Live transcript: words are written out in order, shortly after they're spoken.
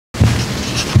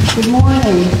Good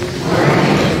morning.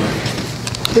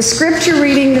 The scripture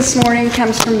reading this morning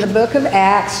comes from the book of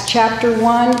Acts, chapter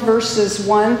 1, verses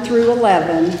 1 through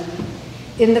 11.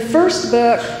 In the first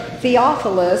book,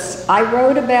 Theophilus, I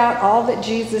wrote about all that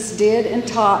Jesus did and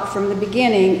taught from the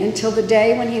beginning until the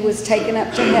day when he was taken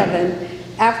up to heaven,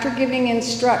 after giving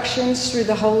instructions through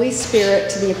the Holy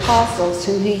Spirit to the apostles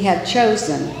whom he had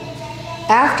chosen.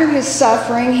 After his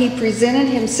suffering, he presented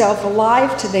himself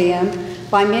alive to them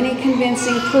by many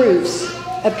convincing proofs,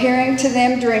 appearing to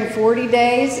them during 40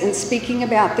 days and speaking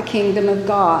about the kingdom of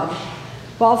God.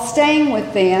 While staying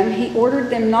with them, he ordered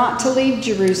them not to leave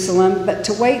Jerusalem, but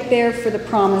to wait there for the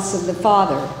promise of the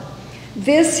Father.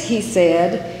 This, he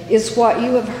said, is what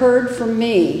you have heard from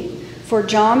me. For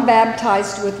John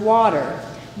baptized with water,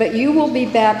 but you will be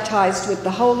baptized with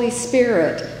the Holy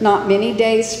Spirit not many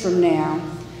days from now.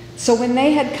 So when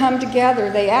they had come together,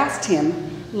 they asked him,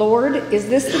 Lord, is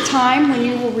this the time when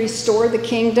you will restore the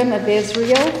kingdom of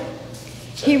Israel?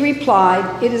 He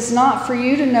replied, It is not for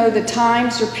you to know the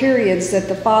times or periods that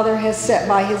the Father has set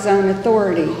by his own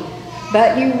authority,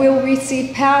 but you will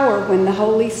receive power when the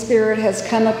Holy Spirit has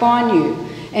come upon you,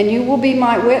 and you will be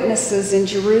my witnesses in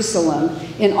Jerusalem,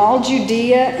 in all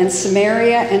Judea and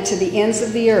Samaria, and to the ends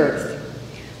of the earth.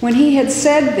 When he had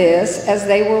said this, as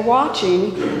they were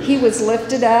watching, he was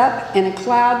lifted up, and a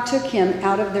cloud took him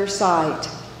out of their sight.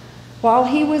 While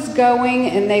he was going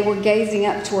and they were gazing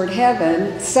up toward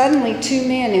heaven, suddenly two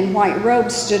men in white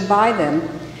robes stood by them.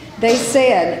 They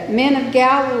said, Men of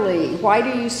Galilee, why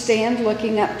do you stand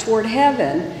looking up toward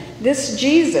heaven? This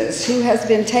Jesus, who has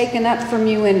been taken up from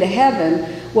you into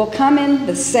heaven, will come in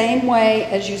the same way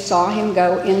as you saw him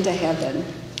go into heaven.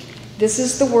 This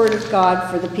is the word of God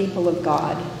for the people of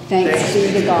God. Thanks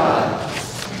be to God.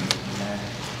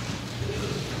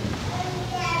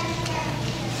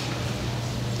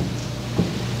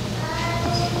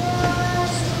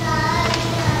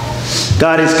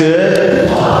 God is good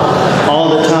all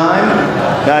the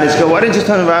time. God is good. Why don't you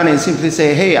turn around and simply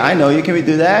say, Hey, I know you. Can we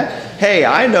do that? Hey,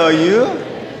 I know you.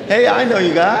 Hey, I know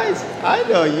you guys. I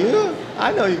know you.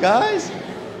 I know you guys.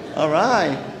 All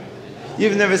right.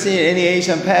 You've never seen any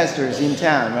Asian pastors in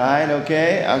town, right?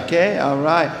 Okay, all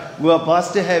right. We're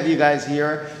blessed to have you guys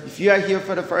here. If you are here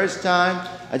for the first time,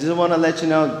 I just want to let you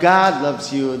know God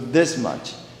loves you this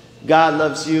much. God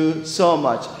loves you so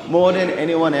much, more than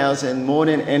anyone else and more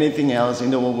than anything else in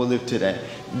the world we live today.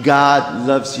 God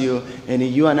loves you, and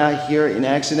if you are not here in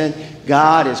accident,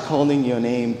 God is calling your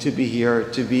name to be here,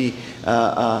 to be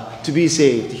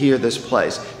saved here, this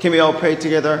place. Can we all pray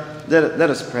together? Let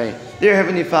us pray. Dear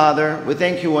Heavenly Father, we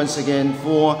thank you once again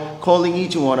for calling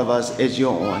each one of us as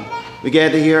your own. We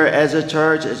gather here as a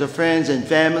church, as a friends and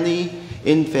family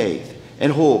in faith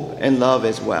and hope and love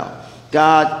as well.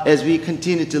 God, as we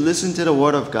continue to listen to the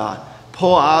Word of God,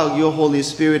 pour out your Holy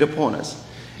Spirit upon us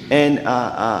and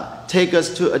take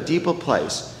us to a deeper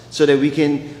place so that we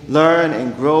can learn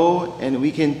and grow and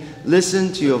we can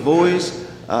listen to your voice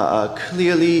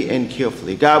clearly and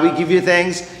carefully. God, we give you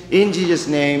thanks in Jesus'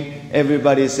 name.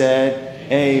 Everybody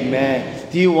said, Amen.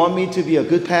 Do you want me to be a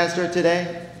good pastor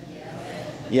today?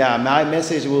 Yeah, my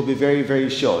message will be very, very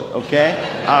short, okay?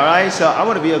 All right, so I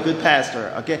want to be a good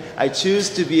pastor, okay? I choose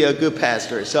to be a good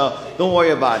pastor, so don't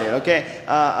worry about it, okay?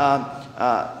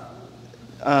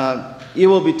 It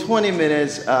will be 20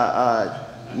 minutes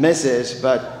message,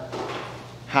 but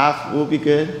half will be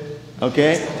good,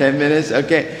 okay? 10 minutes,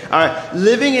 okay? All right,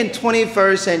 living in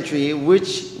 21st century,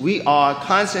 which we are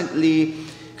constantly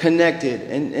connected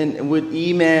and with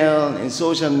email and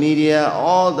social media,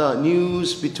 all the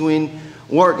news between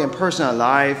work and personal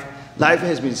life. Life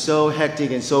has been so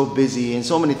hectic and so busy and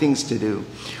so many things to do.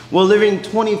 We're living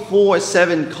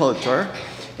 24/7 culture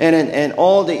and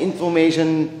all the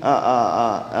information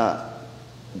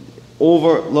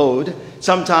overload.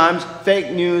 Sometimes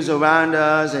fake news around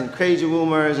us and crazy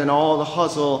rumors and all the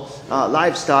hustle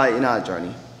lifestyle in our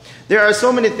journey. There are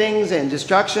so many things and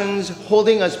distractions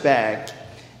holding us back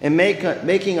and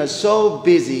making us so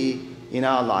busy in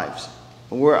our lives,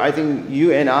 where I think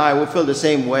you and I will feel the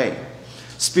same way.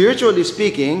 Spiritually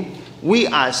speaking, we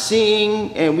are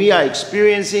seeing and we are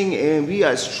experiencing and we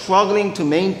are struggling to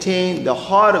maintain the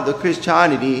heart of the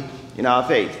Christianity in our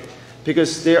faith.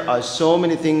 Because there are so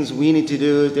many things we need to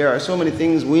do. There are so many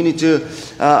things we need to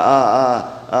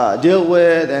deal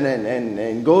with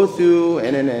and go through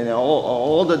and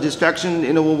all the distraction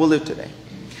in the world we live today.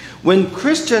 When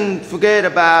Christians forget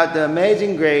about the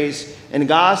amazing grace and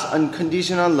God's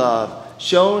unconditional love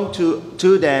shown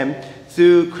to them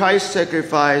through Christ's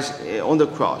sacrifice on the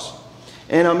cross,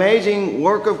 an amazing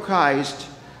work of Christ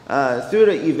through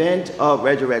the event of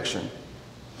resurrection.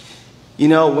 You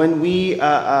know, when we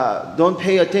don't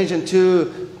pay attention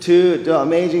to the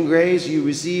amazing grace you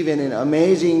receive and an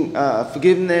amazing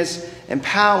forgiveness and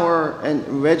power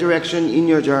and resurrection in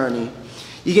your journey,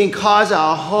 it can cause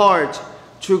our heart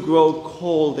to grow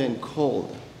cold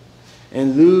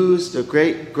and lose the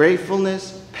great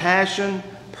gratefulness, passion,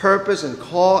 purpose, and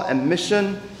call and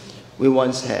mission we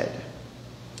once had.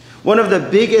 One of the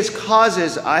biggest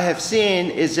causes I have seen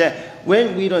is that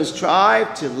when we don't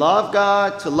strive to love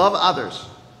God, to love others,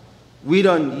 we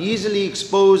don't easily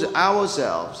expose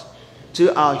ourselves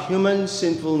to our human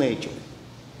sinful nature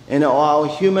and our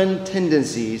human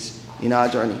tendencies in our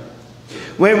journey.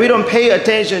 When we don't pay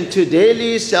attention to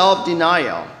daily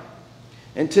self-denial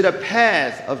and to the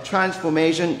path of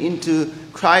transformation into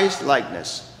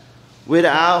Christ-likeness, with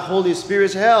our Holy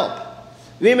Spirit's help,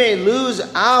 we may lose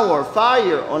our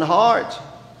fire on heart.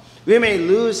 We may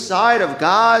lose sight of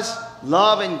God's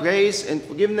love and grace and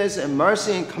forgiveness and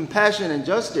mercy and compassion and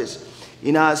justice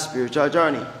in our spiritual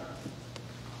journey.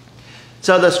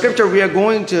 So the scripture we are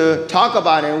going to talk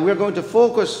about and we're going to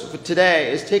focus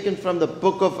today is taken from the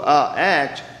book of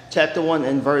Acts, chapter 1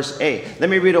 and verse 8. Let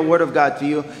me read a word of God to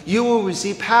you. You will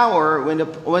receive power when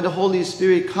the Holy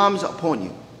Spirit comes upon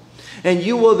you. And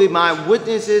you will be my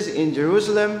witnesses in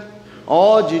Jerusalem,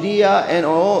 all Judea and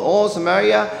all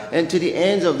Samaria, and to the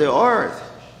ends of the earth.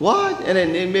 What? And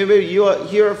then maybe you are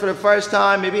here for the first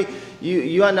time. Maybe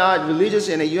you are not religious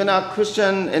and you're not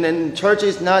Christian, and then church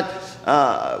is not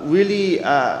really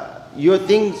your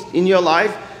thing in your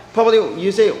life. Probably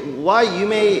you say, why? You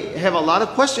may have a lot of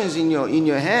questions in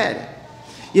your head.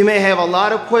 You may have a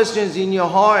lot of questions in your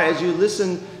heart as you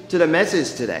listen to the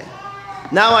message today.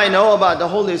 Now I know about the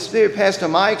Holy Spirit, Pastor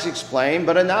Mike's explained,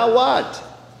 but now what?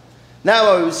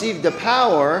 Now I receive the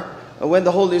power when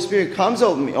the Holy Spirit comes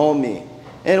on me.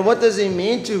 And what does it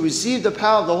mean to receive the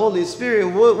power of the Holy Spirit?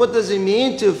 What does it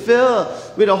mean to fill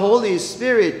with the Holy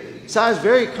Spirit? Sounds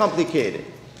very complicated.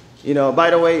 You know, by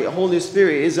the way, Holy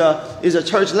Spirit is a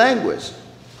church language.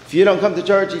 If you don't come to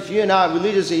church, if you're not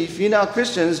religious, if you're not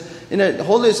Christians, the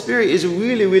Holy Spirit is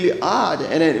really, really odd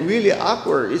and really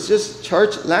awkward. It's just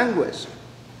church language.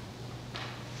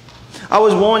 I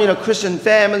was born in a Christian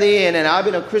family, and then I've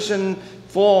been a Christian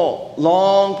for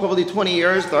long, probably 20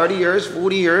 years, 30 years,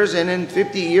 40 years, and then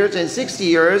 50 years and 60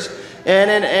 years. And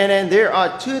then there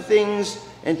are two things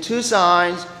and two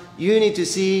signs you need to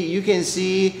see. You can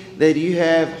see that you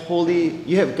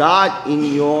have God in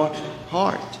your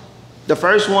heart. The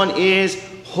first one is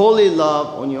holy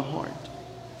love on your heart.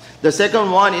 The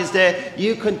second one is that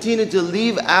you continue to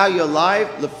live out your life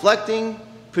reflecting,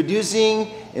 producing,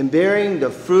 and bearing the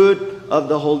fruit of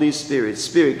the Holy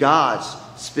Spirit, God's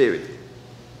Spirit.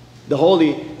 The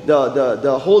holy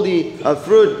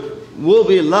fruit will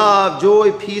be love,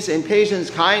 joy, peace, and patience,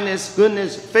 kindness,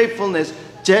 goodness, faithfulness,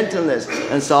 gentleness,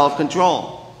 and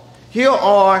self-control. Here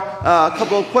are a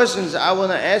couple of questions I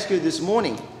want to ask you this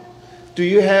morning. Do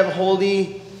you have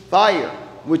holy fire?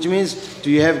 Which means,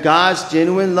 do you have God's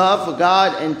genuine love for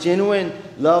God and genuine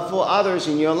love for others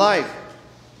in your life?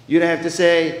 You don't have to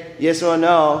say yes or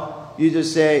no. You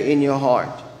just say in your heart.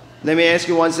 Let me ask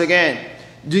you once again.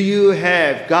 Do you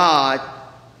have God,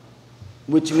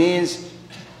 which means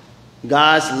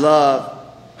God's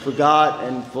love for God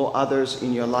and for others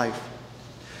in your life?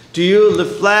 Do you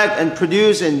reflect and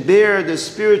produce and bear the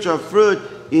spiritual fruit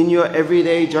in your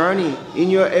everyday journey, in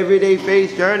your everyday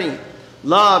faith journey?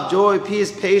 Love, joy,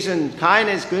 peace, patience,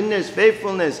 kindness, goodness,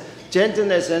 faithfulness,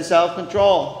 gentleness, and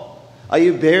self-control. Are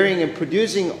you bearing and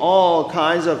producing all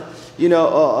kinds of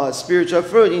spiritual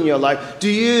fruit in your life? Do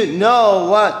you know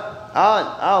what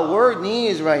our world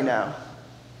needs right now?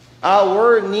 Our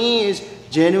world needs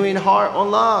genuine heart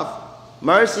on love,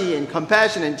 mercy, and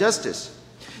compassion and justice.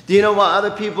 Do you know what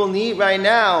other people need right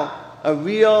now? A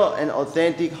real and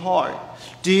authentic heart.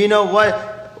 Do you know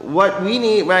what we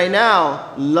need right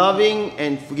now? Loving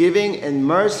and forgiving and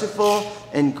merciful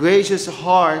and gracious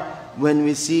heart when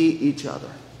we see each other.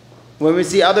 When we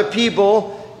see other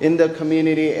people in the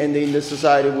community and in the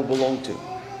society we belong to.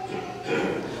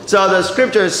 So the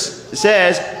scripture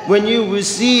says, when you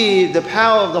receive the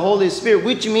power of the Holy Spirit,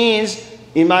 which means,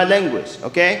 in my language,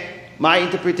 okay, my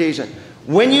interpretation,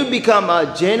 when you become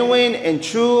a genuine and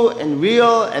true and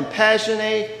real and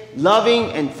passionate,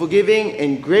 loving and forgiving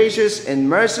and gracious and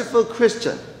merciful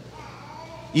Christian,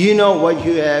 you know what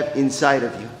you have inside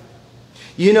of you.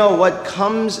 You know what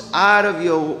comes out of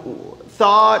your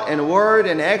thought and word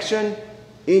and action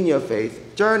in your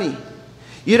faith journey.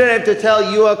 You don't have to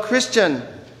tell you are Christian.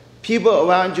 People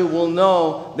around you will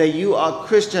know that you are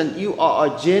Christian. You are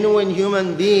a genuine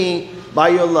human being by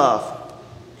your love,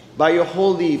 by your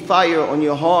holy fire on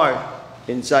your heart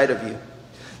inside of you.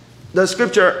 The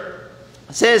scripture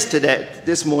says today,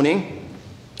 this morning,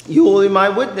 you will be my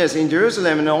witness in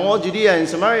Jerusalem and all Judea and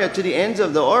Samaria to the ends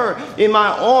of the earth. In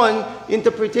my own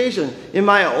interpretation, in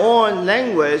my own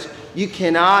language, you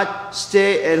cannot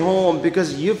stay at home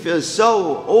because you feel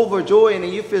so overjoyed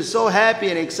and you feel so happy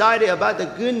and excited about the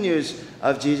good news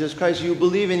of Jesus Christ you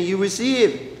believe and you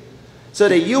receive. So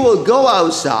that you will go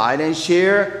outside and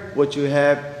share what you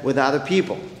have with other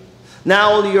people.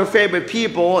 Not only your favorite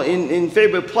people in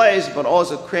favorite place, but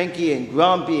also cranky and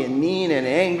grumpy and mean and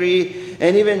angry,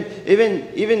 and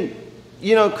even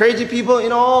crazy people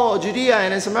in all Judea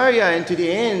and in Samaria and to the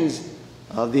ends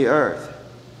of the earth.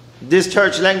 This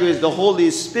church language, the Holy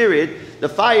Spirit, the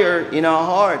fire in our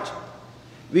heart,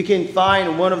 we can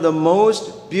find one of the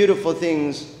most beautiful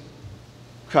things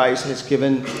Christ has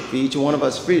given to each one of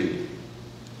us freely.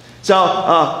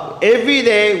 So every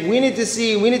day we need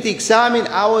to examine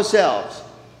ourselves.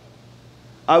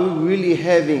 Are we really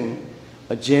having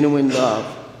a genuine love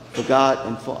for God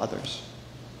and for others?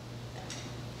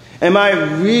 Am I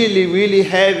really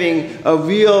having a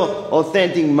real,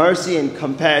 authentic mercy and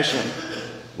compassion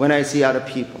when I see other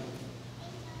people?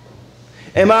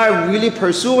 Am I really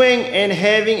pursuing and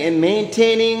having and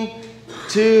maintaining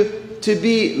to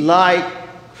be like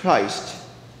Christ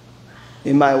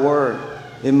in my word,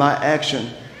 in my action,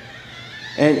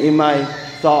 and in my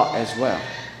thought as well?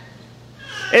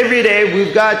 Every day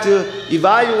we've got to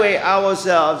evaluate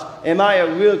ourselves. Am I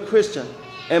a real Christian?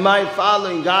 Am I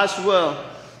following God's will?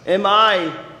 Am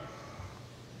I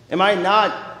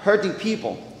not hurting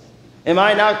people? Am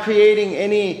I not creating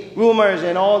any rumors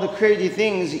and all the crazy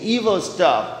things, evil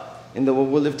stuff in the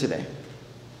world we live today?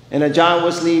 And John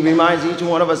Wesley reminds each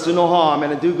one of us to no harm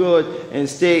and to do good and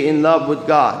stay in love with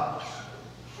God.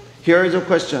 Here is a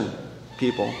question,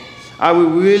 people. Are we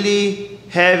really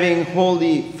having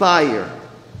holy fire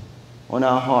on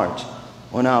our heart,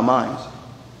 on our minds?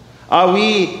 Are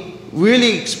we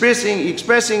really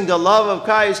expressing the love of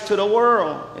Christ to the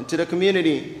world and to the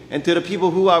community and to the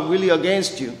people who are really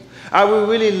against you? Are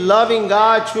we really loving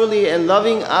God truly and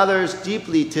loving others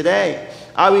deeply today?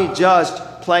 Are we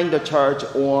just playing the church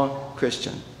or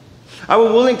Christian? Are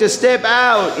we willing to step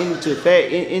out into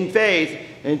in faith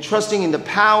and trusting in the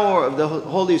power of the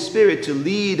Holy Spirit to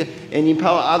lead and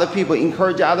empower other people,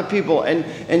 encourage other people,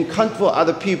 and comfort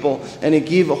other people, and to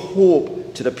give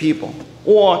hope to the people?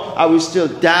 Or are we still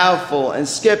doubtful and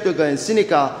skeptical and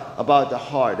cynical about the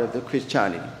heart of the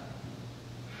Christianity?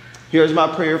 Here's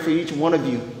my prayer for each one of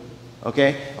you.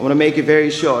 Okay, I want to make it very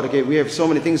short. Okay, we have so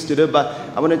many things to do, but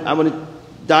I want to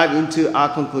dive into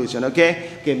our conclusion.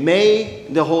 Okay, may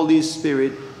the Holy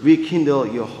Spirit rekindle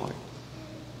your heart.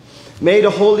 May the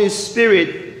Holy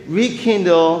Spirit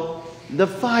rekindle the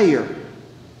fire,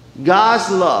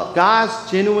 God's love, God's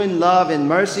genuine love and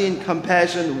mercy and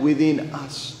compassion within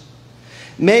us.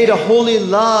 May the holy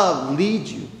love lead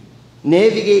you,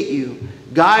 navigate you,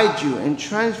 guide you, and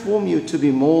transform you to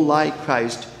be more like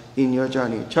Christ in your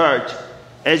journey. Church,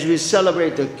 as we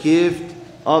celebrate the gift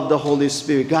of the Holy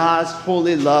Spirit, God's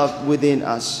holy love within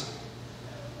us,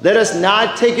 let us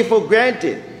not take it for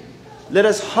granted. Let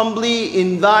us humbly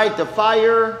invite the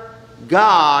fire,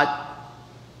 God,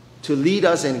 to lead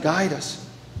us and guide us.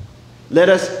 Let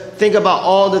us think about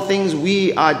all the things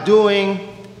we are doing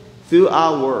through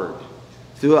our word,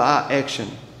 through our action,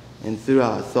 and through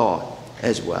our thought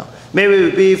as well. May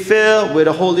we be filled with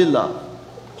a holy love,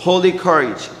 holy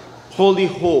courage, holy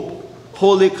hope,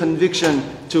 holy conviction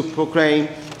to proclaim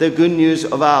the good news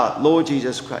of our Lord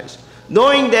Jesus Christ.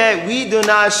 Knowing that we do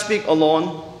not speak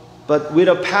alone, but with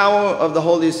the power of the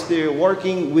Holy Spirit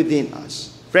working within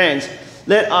us. Friends,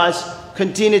 let us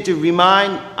continue to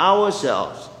remind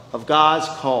ourselves of God's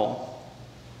call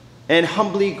and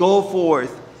humbly go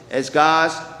forth as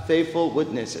God's faithful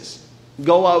witnesses.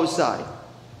 Go outside,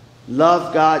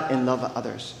 love God and love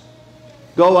others.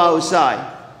 Go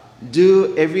outside,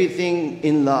 do everything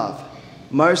in love,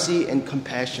 mercy, and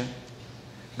compassion.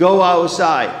 Go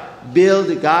outside,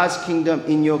 build God's kingdom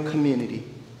in your community.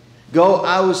 Go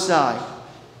outside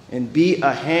and be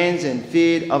a hands and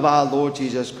feet of our Lord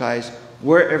Jesus Christ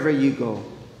wherever you go,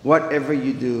 whatever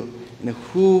you do, and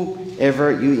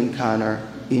whoever you encounter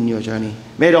in your journey.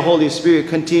 May the Holy Spirit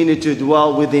continue to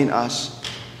dwell within us,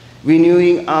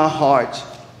 renewing our heart,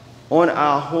 on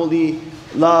our holy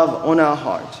love on our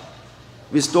heart,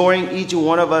 restoring each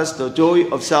one of us the joy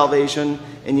of salvation,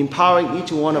 and empowering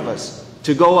each one of us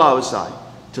to go outside,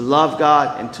 to love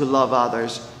God and to love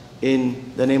others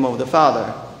in the name of the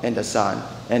Father and the Son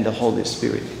and the Holy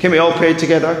Spirit. Can we all pray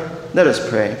together? Let us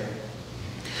pray.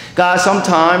 God,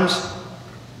 sometimes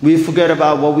we forget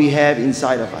about what we have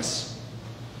inside of us.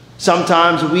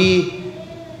 Sometimes we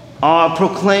are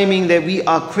proclaiming that we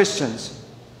are Christians.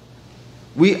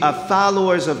 We are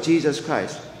followers of Jesus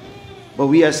Christ. But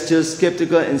we are still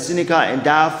skeptical and cynical and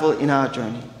doubtful in our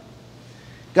journey.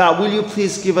 God, will you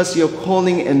please give us your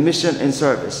calling and mission and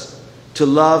service to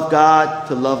love God,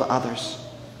 to love others.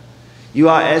 You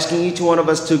are asking each one of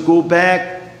us to go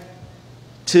back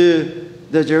to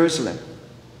the Jerusalem.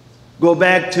 Go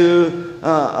back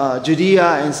to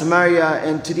Judea and Samaria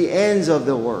and to the ends of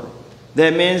the world.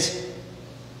 That means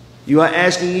you are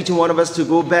asking each one of us to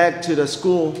go back to the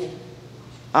school,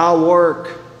 our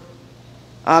work,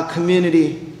 our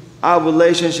community, our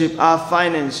relationship, our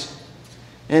finance.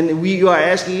 And you are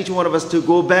asking each one of us to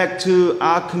go back to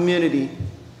our community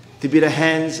to be the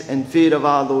hands and feet of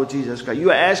our Lord Jesus Christ. You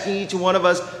are asking each one of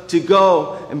us to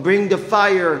go and bring the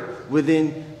fire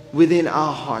within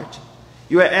our heart.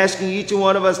 You are asking each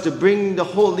one of us to bring the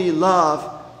holy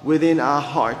love within our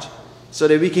heart so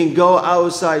that we can go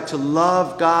outside to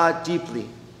love God deeply,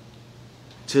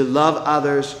 to love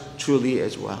others truly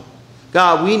as well.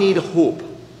 God, we need hope.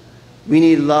 We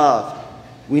need love.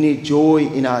 We need joy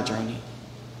in our journey.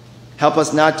 Help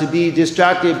us not to be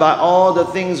distracted by all the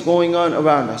things going on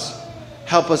around us.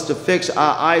 Help us to fix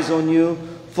our eyes on you,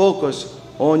 focus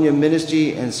on your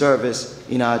ministry and service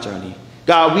in our journey.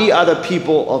 God, we are the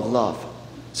people of love,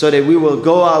 so that we will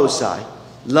go outside,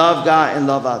 love God and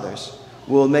love others.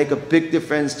 We will make a big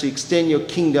difference to extend your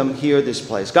kingdom here in this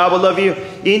place. God will love you.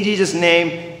 In Jesus'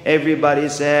 name, everybody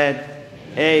said,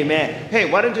 amen.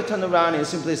 Hey, why don't you turn around and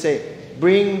simply say,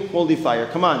 bring holy fire.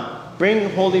 Come on,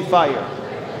 bring holy fire.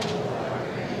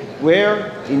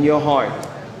 Where? In your heart.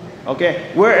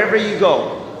 Okay? Wherever you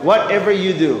go, whatever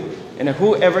you do, and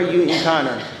whoever you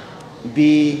encounter,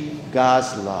 be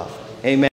God's love. Amen.